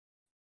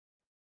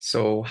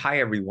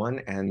Hi everyone,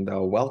 and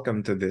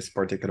welcome to this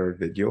particular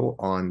video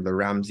on the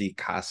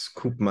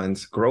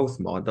Ramsey-Cass-Koopmans growth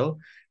model.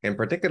 In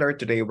particular,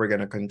 today we're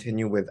going to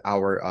continue with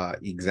our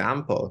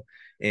example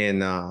in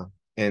the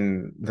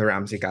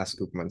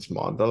Ramsey-Cass-Koopmans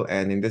model.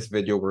 And in this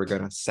video, we're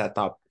going to set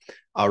up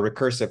a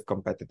recursive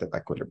competitive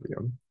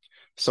equilibrium.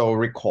 So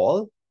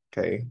recall,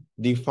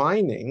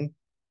 defining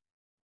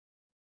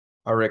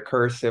a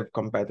recursive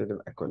competitive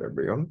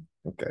equilibrium,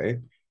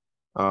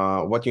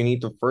 what you need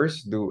to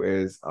first do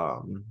is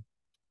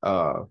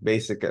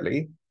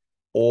basically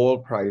all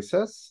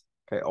prices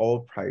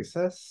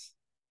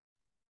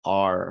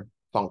are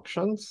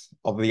functions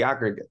of the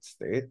aggregate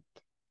state.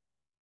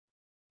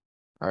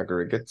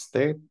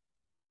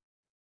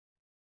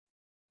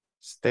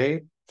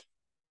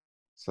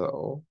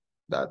 So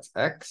that's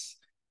X.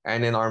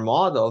 And in our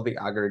model, the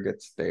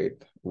aggregate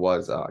state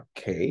was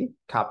K,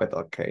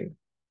 capital K.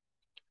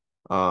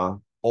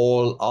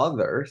 All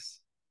others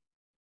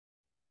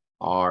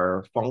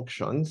are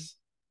functions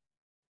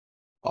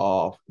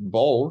of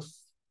both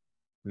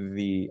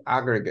the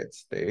aggregate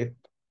state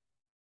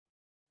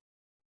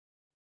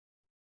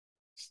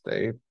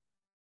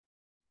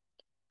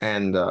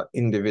and the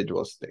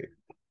individual state.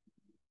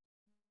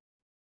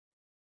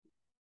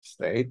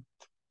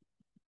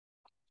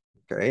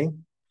 Okay.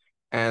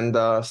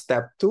 And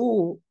step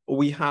two,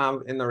 we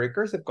have in a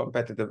recursive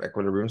competitive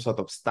equilibrium sort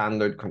of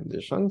standard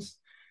conditions.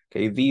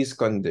 Okay, these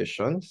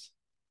conditions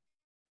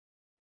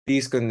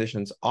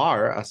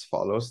are as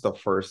follows. The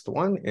first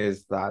one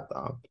is that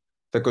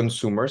the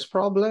consumer's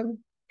problem.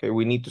 Okay,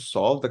 we need to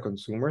solve the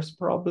consumer's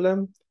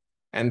problem.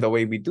 And the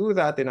way we do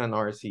that in an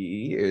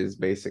RCE is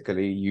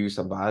basically use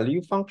a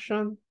value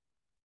function.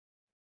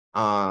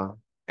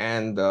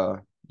 And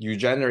you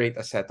generate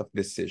a set of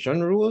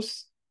decision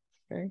rules.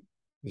 Okay,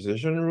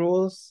 decision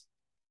rules,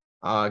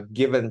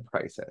 given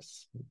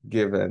prices.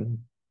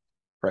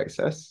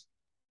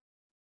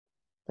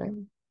 Okay.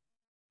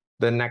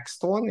 The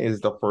next one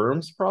is the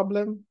firm's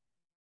problem.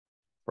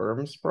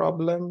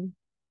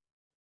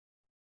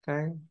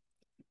 Okay.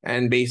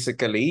 And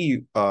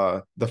basically,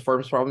 the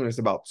firm's problem is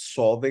about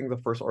solving the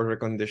first order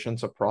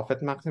conditions of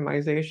profit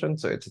maximization.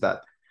 So it's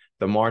that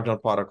the marginal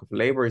product of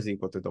labor is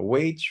equal to the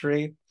wage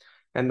rate,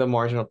 and the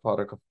marginal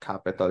product of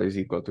capital is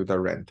equal to the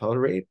rental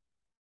rate.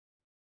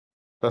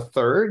 The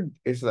third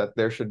is that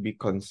there should be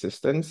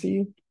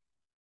consistency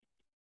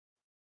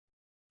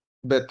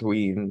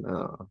between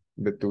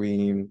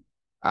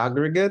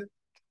aggregate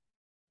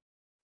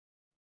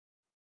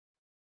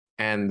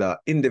and the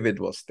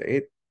individual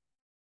state.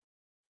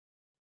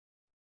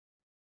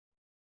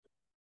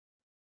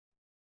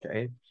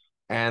 Okay.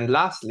 And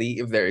lastly,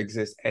 if there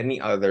exists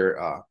any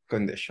other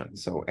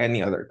conditions. So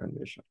any other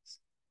conditions.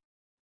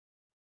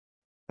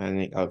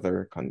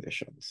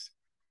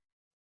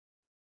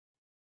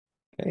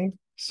 Okay.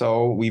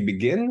 So we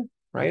begin,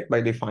 right,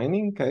 by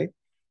defining, okay.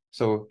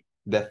 So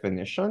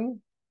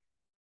definition,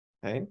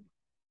 okay.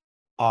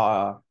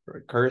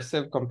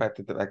 Recursive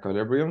competitive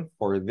equilibrium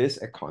for this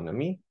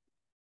economy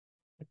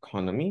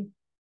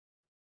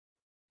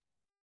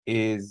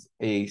is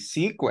a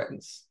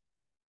sequence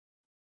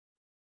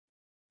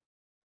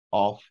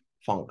of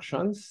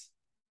functions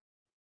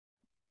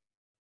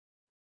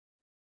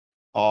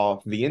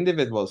of the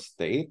individual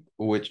state,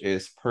 which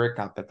is per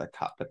capita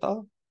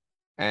capital,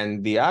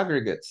 and the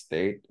aggregate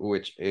state,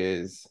 which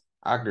is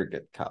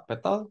aggregate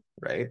capital,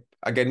 right?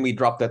 Again, we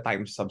drop the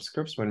time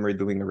subscripts when we're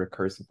doing a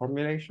recursive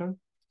formulation,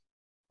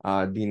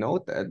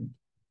 denoted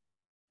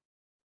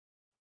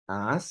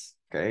as,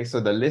 okay, so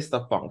the list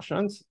of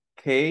functions,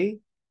 K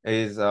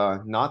is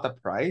not a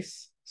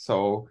price,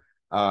 so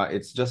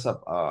it's just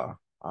but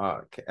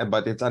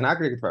it's an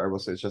aggregate variable,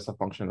 so it's just a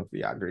function of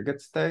the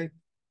aggregate state.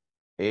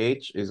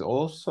 H is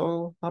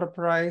also not a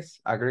price,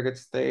 aggregate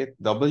state.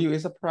 W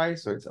is a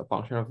price, so it's a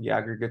function of the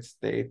aggregate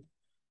state.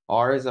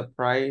 R is a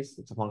price,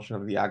 it's a function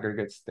of the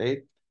aggregate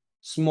state.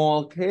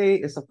 Small k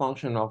is a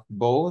function of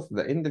both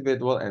the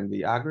individual and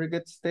the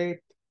aggregate state.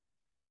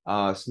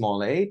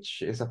 Small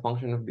h is a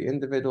function of the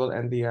individual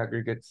and the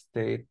aggregate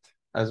state,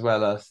 as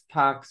well as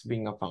tax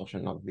being a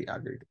function of the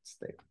aggregate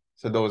state.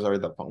 So those are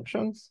the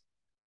functions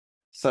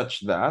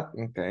such that,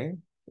 okay,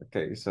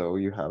 so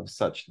you have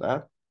such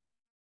that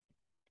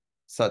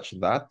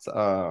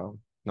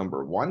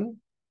number one,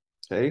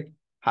 okay,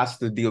 has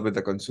to deal with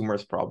the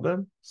consumer's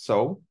problem.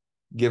 So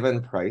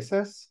given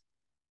prices,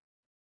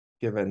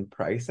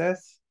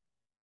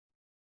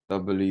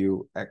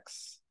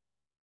 Wx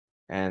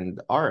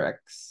and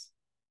Rx,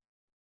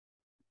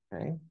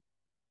 okay,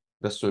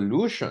 the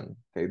solution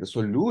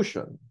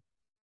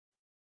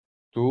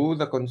to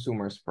the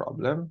consumer's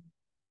problem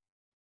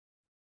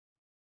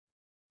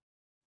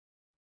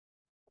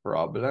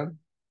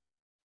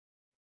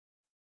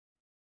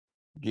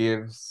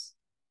gives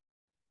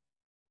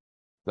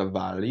the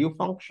value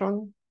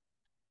function,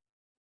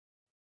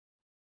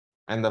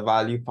 and the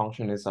value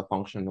function is a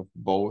function of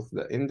both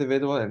the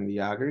individual and the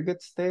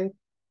aggregate state,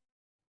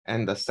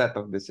 and the set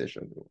of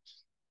decision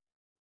rules.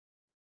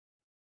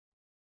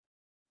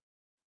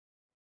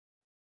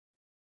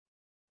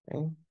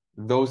 Okay.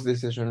 those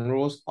decision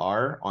rules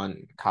are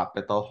on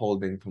capital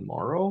holding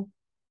tomorrow,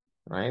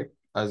 right?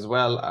 As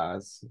well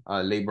as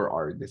labor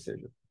hour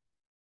decision.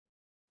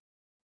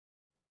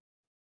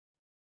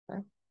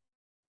 Okay.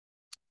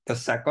 The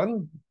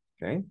second,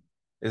 okay,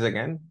 is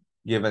again,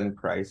 given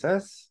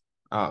prices.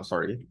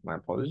 Sorry, my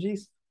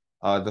apologies.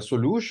 The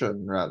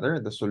solution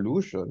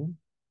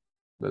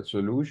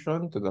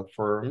to the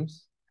firm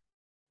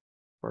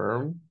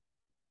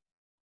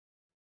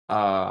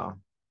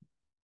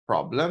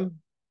problem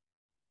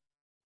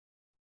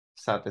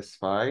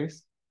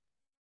satisfies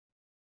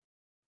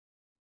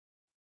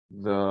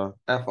the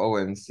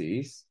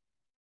FOMCs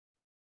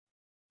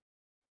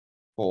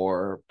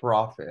for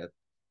profit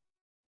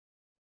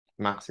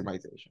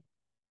maximization.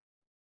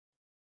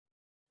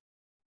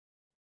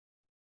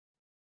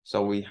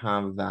 So we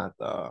have that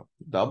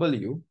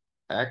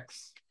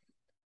WX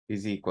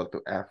is equal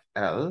to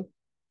FL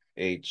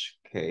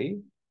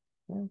HK,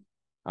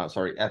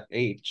 sorry,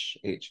 FH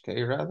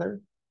HK rather,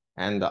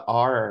 and the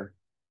R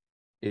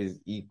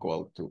is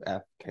equal to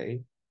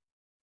FK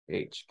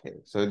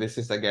HK. So this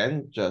is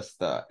again just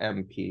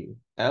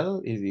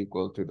MPL is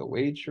equal to the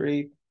wage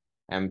rate,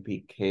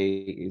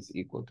 MPK is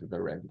equal to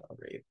the rental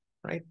rate,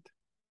 right?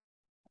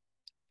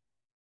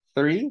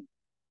 3,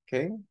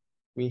 okay,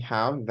 we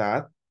have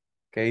that,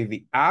 okay,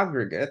 the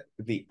aggregate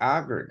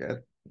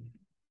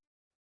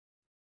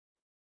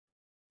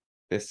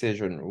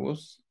decision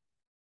rules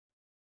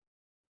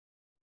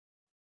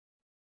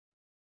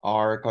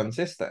are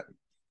consistent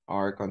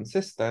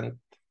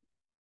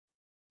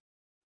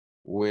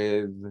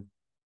with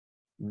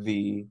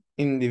the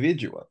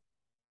individual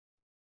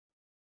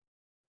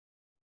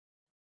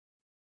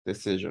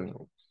decision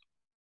rules.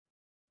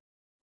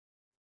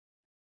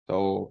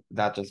 So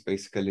that just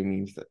basically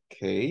means that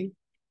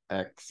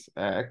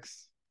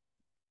KXX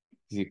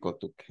is equal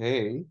to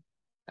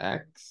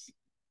KX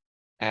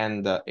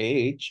and the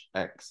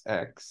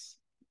HXX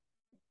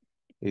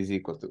is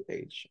equal to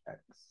HX.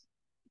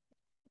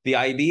 The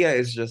idea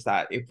is just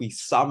that if we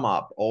sum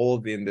up all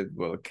the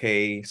individual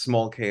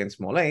small k and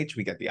small h,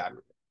 we get the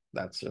aggregate.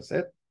 That's just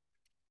it.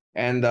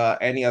 And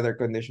any other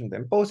condition to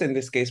impose. In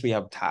this case, we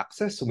have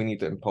taxes, so we need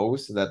to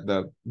impose that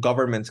the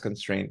government's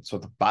constraint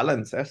sort of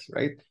balances,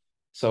 right?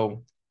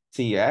 So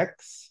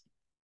TX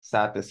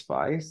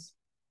satisfies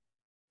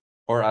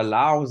or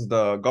allows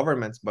the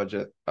government's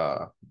budget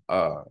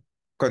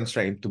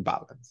constraint to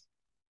balance.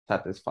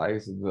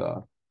 Satisfies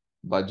the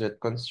budget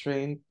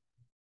constraint.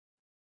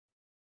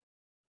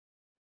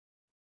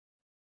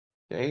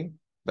 Okay,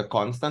 the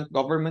constant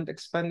government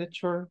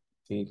expenditure,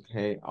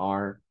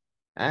 TKRX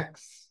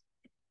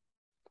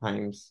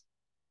times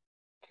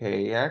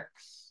KX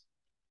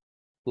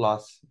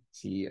plus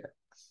TX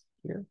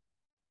here.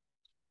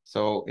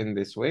 So in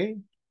this way,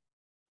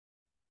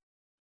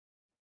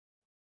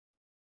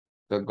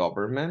 the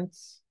government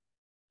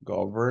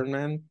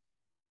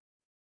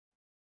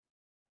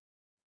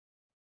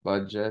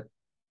budget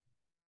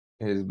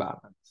is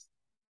balanced.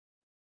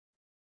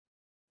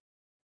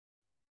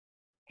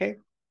 Okay,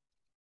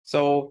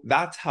 so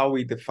that's how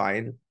we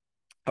define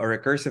a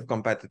recursive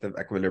competitive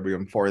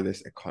equilibrium for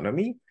this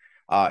economy.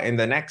 In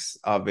the next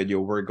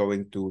video, we're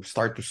going to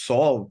start to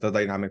solve the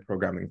dynamic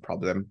programming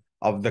problem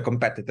of the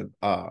competitive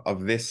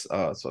of this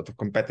sort of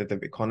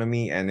competitive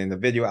economy, and in the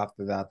video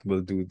after that,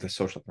 we'll do the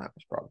social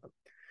planner's problem.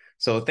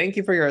 So thank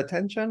you for your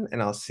attention,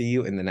 and I'll see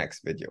you in the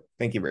next video.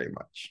 Thank you very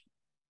much.